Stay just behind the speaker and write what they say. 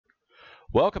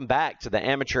Welcome back to the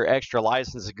Amateur Extra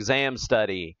License Exam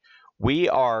Study. We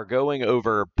are going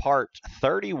over Part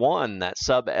 31, that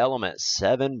sub-element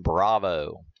 7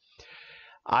 Bravo.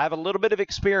 I have a little bit of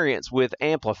experience with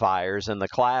amplifiers in the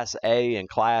Class A and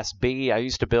Class B. I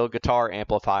used to build guitar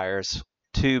amplifiers,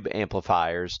 tube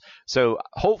amplifiers, so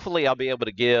hopefully I'll be able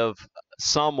to give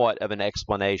somewhat of an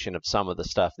explanation of some of the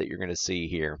stuff that you're going to see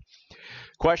here.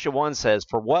 Question 1 says,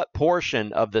 for what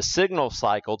portion of the signal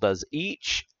cycle does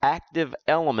each active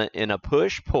element in a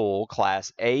push-pull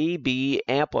Class A-B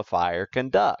amplifier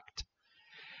conduct?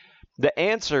 The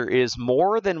answer is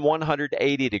more than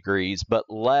 180 degrees, but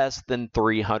less than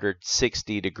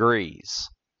 360 degrees.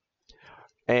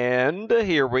 And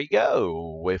here we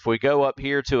go. If we go up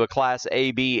here to a Class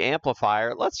A-B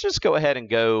amplifier, let's just go ahead and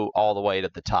go all the way to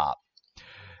the top.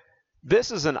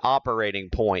 This is an operating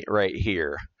point right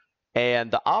here.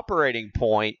 And the operating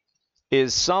point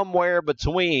is somewhere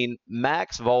between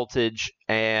max voltage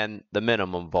and the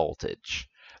minimum voltage.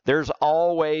 There's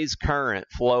always current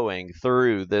flowing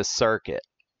through this circuit.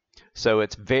 So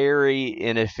it's very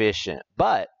inefficient,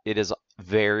 but it is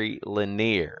very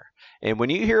linear. And when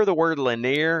you hear the word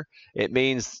linear, it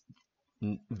means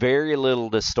very little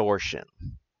distortion.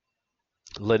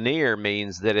 Linear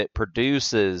means that it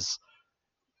produces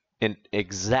an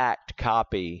exact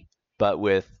copy, but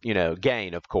with,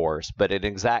 gain, of course, but an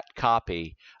exact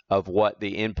copy of what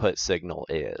the input signal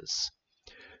is.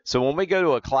 So when we go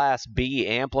to a Class B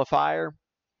amplifier,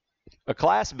 a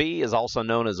Class B is also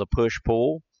known as a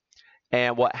push-pull.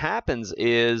 And what happens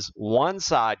is one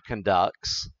side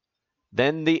conducts,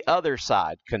 then the other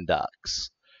side conducts.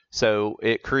 So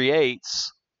it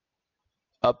creates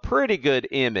a pretty good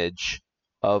image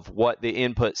of what the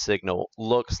input signal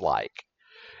looks like.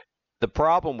 The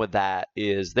problem with that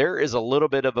is there is a little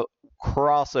bit of a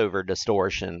crossover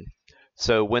distortion.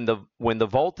 So when the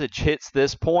voltage hits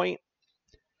this point,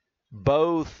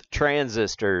 both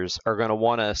transistors are going to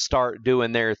want to start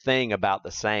doing their thing about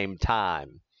the same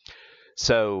time.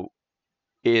 So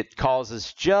it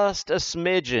causes just a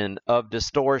smidgen of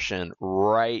distortion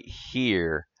right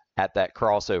here at that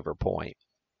crossover point.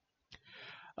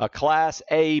 A Class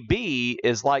AB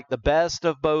is like the best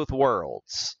of both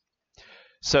worlds.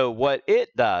 So what it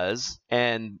does,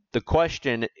 and the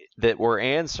question that we're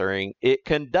answering, it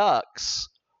conducts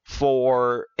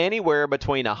for anywhere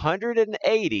between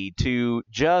 180 to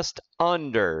just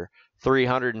under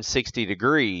 360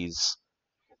 degrees.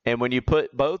 And when you put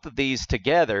both of these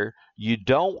together, you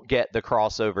don't get the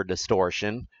crossover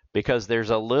distortion because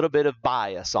there's a little bit of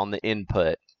bias on the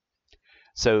input.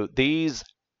 So these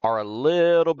are a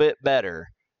little bit better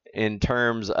in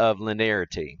terms of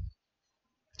linearity.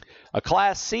 A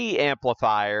Class C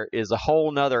amplifier is a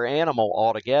whole nother animal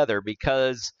altogether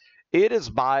because it is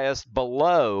biased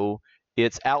below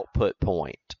its output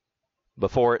point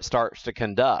before it starts to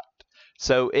conduct.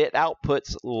 So it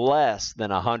outputs less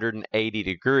than 180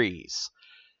 degrees.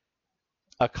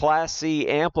 A Class C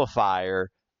amplifier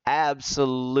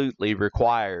absolutely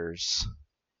requires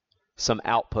some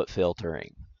output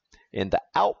filtering. And the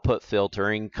output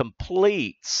filtering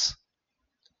completes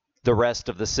the rest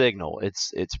of the signal.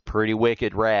 It's pretty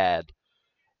wicked rad.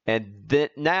 And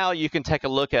now you can take a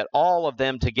look at all of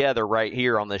them together right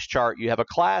here on this chart. You have a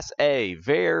Class A,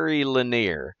 very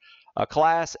linear. A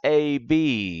Class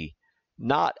AB,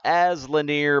 not as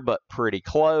linear, but pretty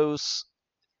close.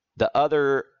 The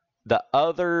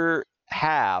other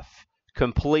half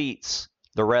completes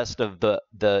the rest of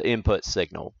the input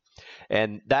signal.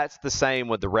 And that's the same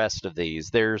with the rest of these.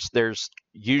 There's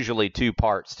usually two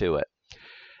parts to it.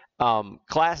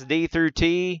 Class D through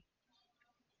T,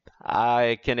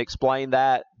 I can explain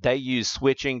that. They use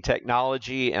switching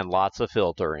technology and lots of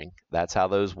filtering. That's how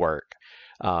those work.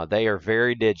 They are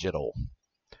very digital.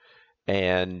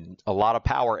 And a lot of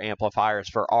power amplifiers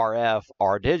for RF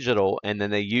are digital, and then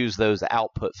they use those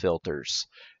output filters.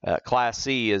 Class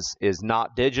C is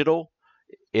not digital.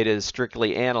 It is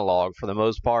strictly analog for the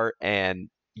most part, and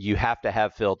you have to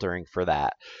have filtering for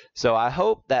that. So I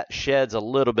hope that sheds a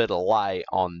little bit of light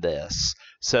on this.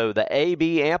 So the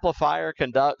AB amplifier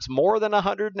conducts more than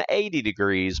 180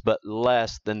 degrees, but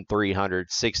less than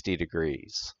 360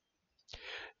 degrees.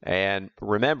 And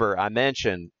remember, I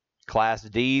mentioned Class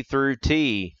D through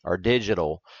T are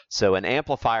digital. So an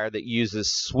amplifier that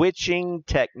uses switching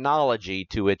technology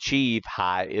to achieve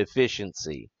high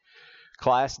efficiency.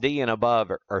 Class D and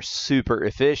above are super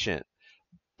efficient,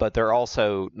 but they're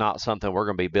also not something we're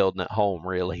going to be building at home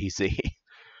real easy.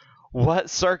 What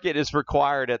circuit is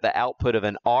required at the output of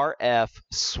an RF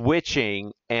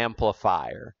switching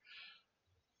amplifier?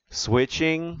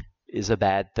 Switching is a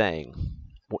bad thing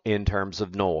in terms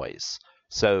of noise.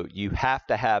 So you have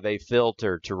to have a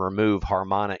filter to remove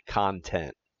harmonic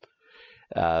content.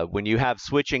 When you have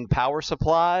switching power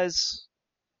supplies,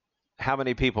 how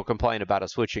many people complain about a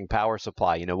switching power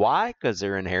supply? You know why? Because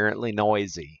they're inherently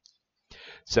noisy.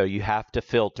 So you have to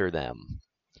filter them.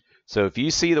 So if you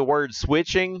see the word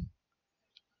switching,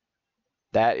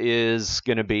 that is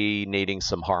going to be needing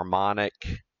some harmonic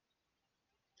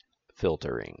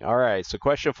filtering. All right, so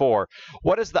question 4.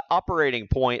 What is the operating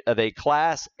point of a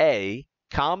Class A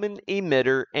common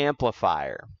emitter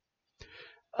amplifier?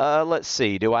 Let's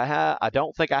see. I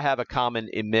don't think I have a common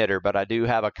emitter, but I do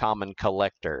have a common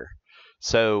collector.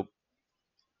 So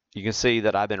you can see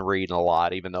that I've been reading a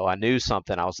lot, even though I knew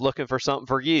something. I was looking for something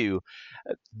for you.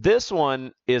 This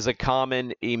one is a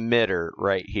common emitter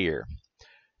right here.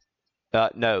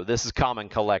 No, this is common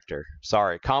collector.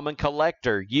 Sorry, common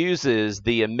collector uses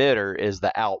the emitter as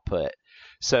the output.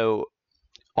 So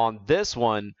on this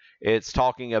one, it's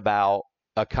talking about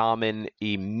a common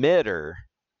emitter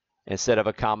instead of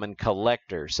a common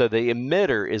collector. So the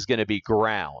emitter is going to be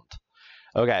ground.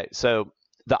 Okay, so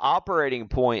the operating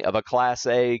point of a Class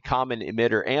A common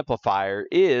emitter amplifier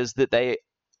is that they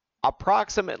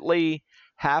approximately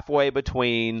halfway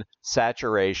between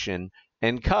saturation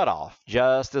and cutoff,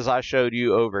 just as I showed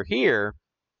you over here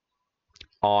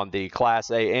on the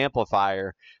Class A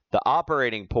amplifier. The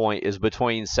operating point is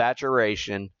between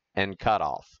saturation and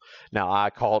cutoff. Now, I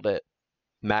called it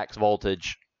max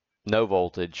voltage, no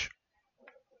voltage.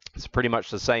 It's pretty much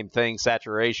the same thing.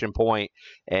 Saturation point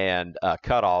and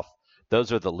cutoff,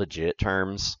 those are the legit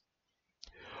terms.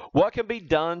 What can be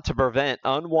done to prevent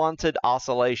unwanted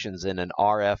oscillations in an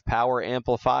RF power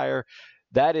amplifier?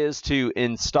 That is to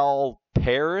install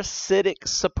parasitic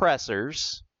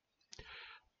suppressors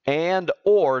and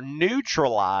or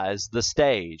neutralize the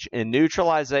stage. And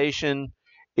neutralization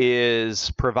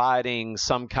is providing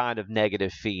some kind of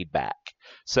negative feedback.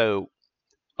 So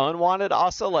unwanted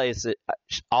oscillations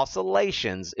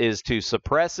is to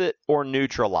suppress it or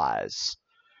neutralize.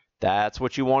 That's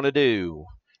what you want to do.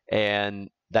 And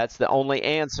that's the only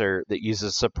answer that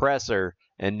uses suppressor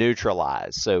and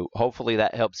neutralize. So hopefully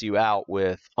that helps you out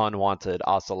with unwanted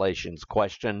oscillations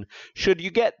question. Should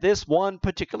you get this one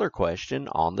particular question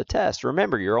on the test?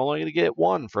 Remember, you're only going to get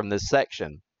one from this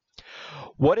section.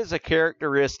 What is a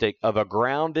characteristic of a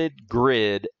grounded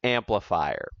grid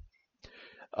amplifier?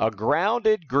 A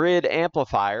grounded grid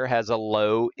amplifier has a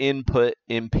low input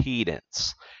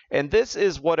impedance. And this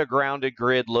is what a grounded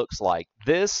grid looks like.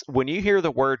 This, when you hear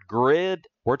the word grid,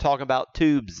 we're talking about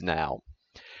tubes now.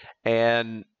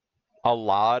 And a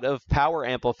lot of power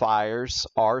amplifiers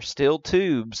are still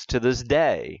tubes to this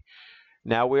day.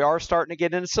 Now we are starting to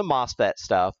get into some MOSFET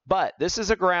stuff, but this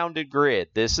is a grounded grid.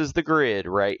 This is the grid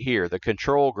right here. The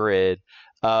control grid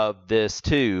of this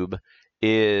tube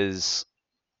is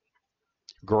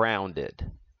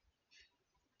grounded.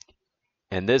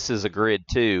 And this is a grid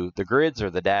too. The grids are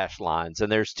the dashed lines,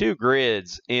 and there's two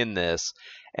grids in this.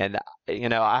 And you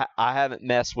know, I haven't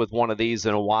messed with one of these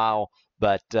in a while,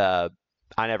 but I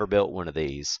never built one of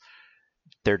these.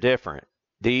 They're different.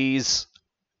 These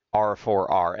are for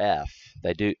RF.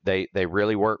 They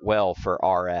really work well for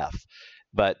RF.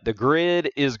 But the grid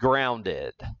is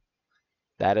grounded.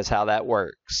 That is how that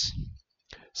works.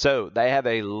 So they have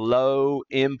a low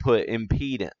input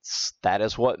impedance. That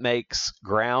is what makes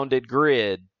grounded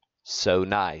grid so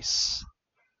nice.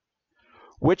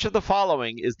 Which of the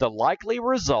following is the likely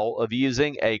result of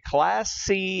using a Class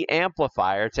C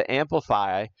amplifier to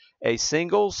amplify a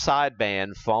single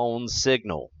sideband phone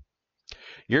signal?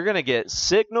 You're going to get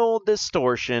signal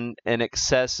distortion and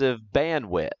excessive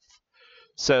bandwidth.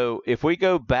 So if we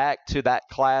go back to that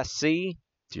Class C,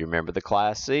 do you remember the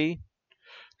Class C?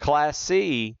 Class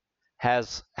C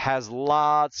has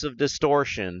lots of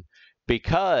distortion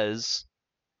because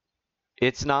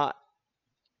it's not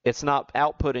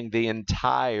outputting the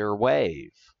entire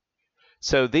wave.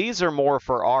 So these are more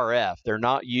for RF. They're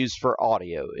not used for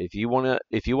audio. If you want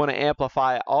to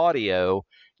amplify audio,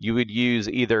 you would use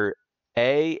either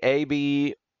A,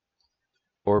 B,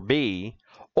 or B,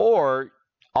 or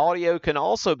audio can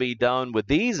also be done with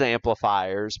these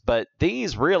amplifiers, but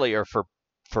these really are for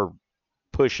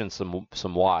pushing some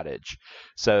wattage.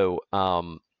 So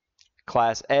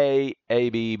Class A,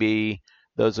 B, B,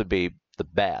 those would be the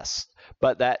best.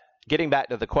 But getting back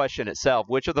to the question itself,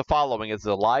 which of the following is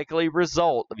the likely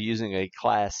result of using a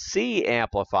Class C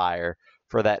amplifier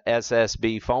for that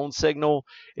SSB phone signal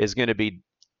is going to be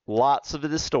lots of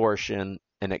distortion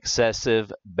and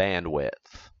excessive bandwidth.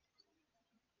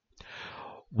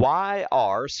 Why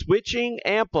are switching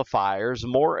amplifiers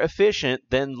more efficient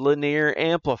than linear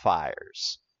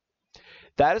amplifiers?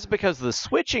 That is because the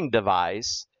switching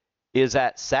device is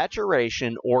at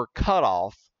saturation or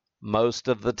cutoff most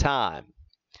of the time.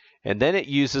 And then it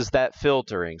uses that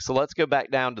filtering. So let's go back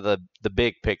down to the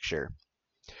big picture.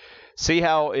 See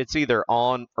how it's either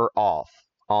on or off,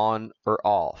 on or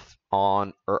off,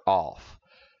 on or off.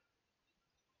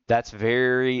 That's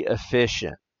very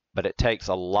efficient, but it takes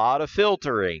a lot of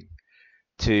filtering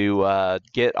to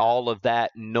get all of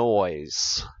that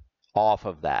noise off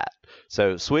of that.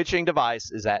 So switching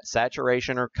device is at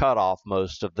saturation or cutoff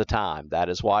most of the time. That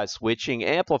is why switching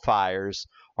amplifiers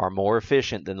are more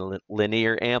efficient than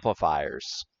linear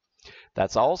amplifiers.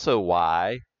 That's also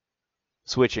why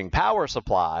switching power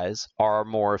supplies are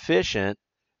more efficient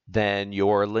than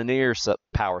your linear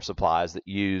power supplies that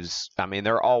use, I mean,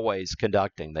 they're always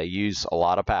conducting. They use a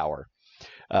lot of power.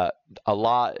 A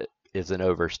lot is an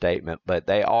overstatement, but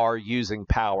they are using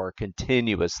power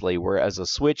continuously, whereas a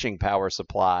switching power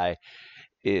supply,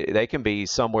 they can be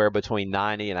somewhere between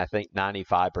 90 and I think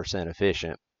 95%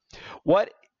 efficient.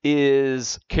 What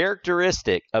is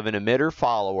characteristic of an emitter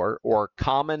follower or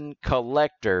common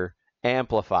collector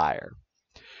amplifier?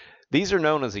 These are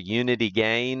known as a unity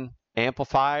gain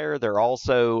amplifier. They're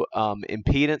also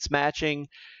impedance matching.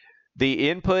 The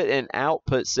input and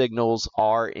output signals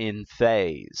are in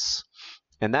phase.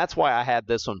 And that's why I had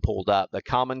this one pulled up, the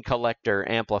common collector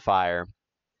amplifier.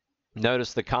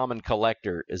 Notice the common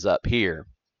collector is up here.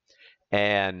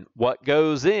 And what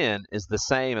goes in is the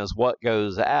same as what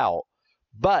goes out.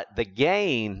 But the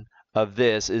gain of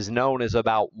this is known as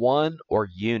about 1 or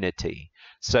unity.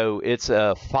 So it's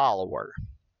a follower,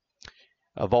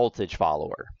 a voltage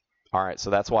follower. All right,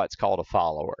 so that's why it's called a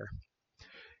follower.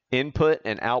 Input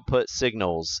and output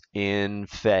signals in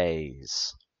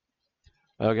phase.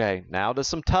 Okay, now to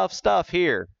some tough stuff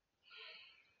here.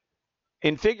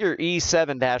 In figure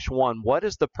E7-1, what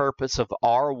is the purpose of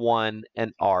R1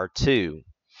 and R2?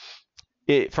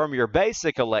 From your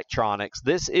basic electronics,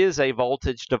 this is a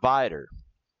voltage divider.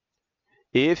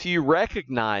 If you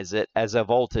recognize it as a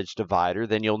voltage divider,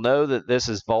 then you'll know that this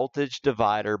is voltage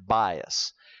divider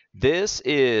bias. This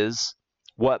is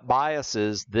what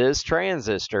biases this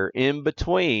transistor in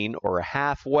between or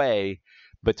halfway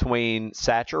between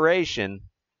saturation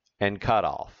and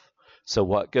cutoff. So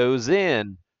what goes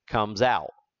in comes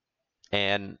out.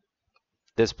 And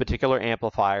this particular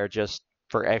amplifier, just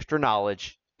for extra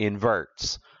knowledge,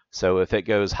 inverts. So if it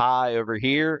goes high over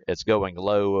here, it's going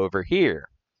low over here.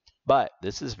 But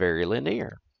this is very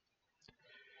linear.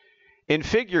 In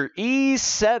figure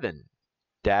E7-1,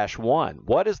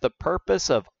 what is the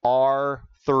purpose of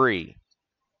R3?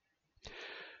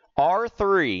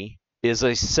 R3 is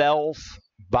a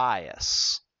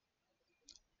self-bias.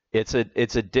 It's a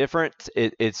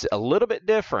little bit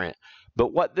different,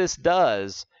 but what this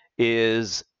does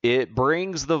is it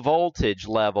brings the voltage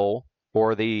level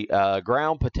or the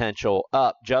ground potential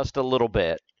up just a little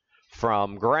bit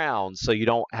from ground so you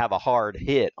don't have a hard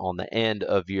hit on the end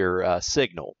of your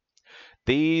signal.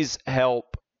 These help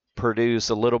produce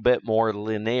a little bit more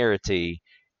linearity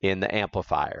in the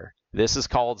amplifier. This is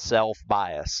called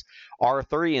self-bias.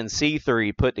 R3 and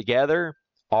C3 put together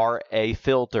are a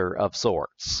filter of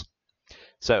sorts.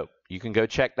 So you can go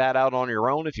check that out on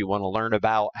your own if you want to learn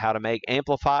about how to make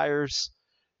amplifiers.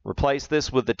 Replace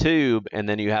this with the tube, and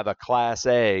then you have a Class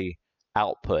A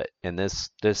output, and this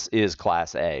is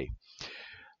Class A.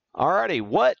 Alrighty,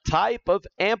 what type of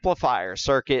amplifier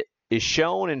circuit is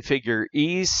shown in figure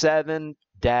E7-1?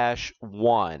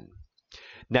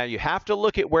 Now you have to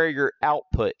look at where your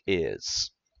output is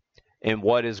and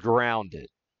what is grounded.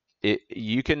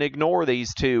 You can ignore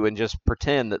these two and just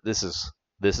pretend that this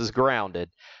is grounded,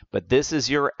 but this is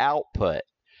your output.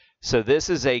 So this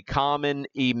is a common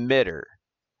emitter.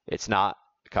 It's not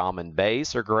common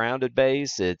base or grounded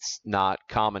base. It's not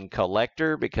common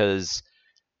collector because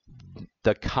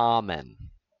the common,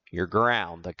 your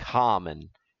ground, the common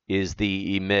is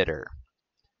the emitter.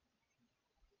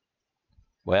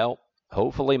 Well,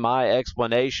 hopefully my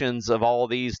explanations of all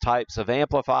these types of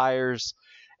amplifiers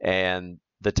and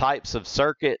the types of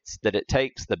circuits that it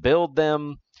takes to build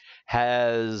them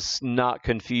has not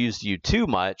confused you too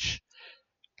much.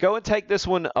 Go and take this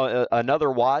one another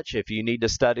watch if you need to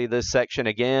study this section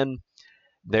again.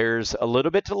 There's a little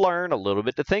bit to learn, a little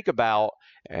bit to think about,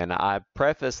 and I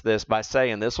preface this by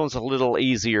saying this one's a little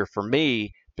easier for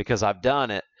me because I've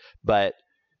done it, but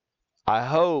I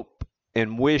hope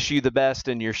and wish you the best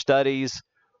in your studies.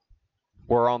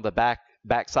 We're on the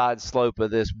backside slope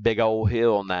of this big old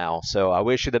hill now, so I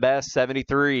wish you the best.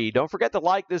 73. Don't forget to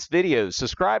like this video,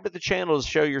 subscribe to the channel to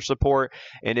show your support,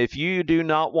 and if you do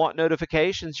not want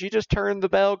notifications, you just turn the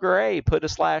bell gray, put a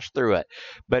slash through it,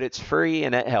 but it's free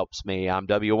and it helps me. I'm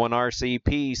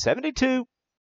W1RCP 72.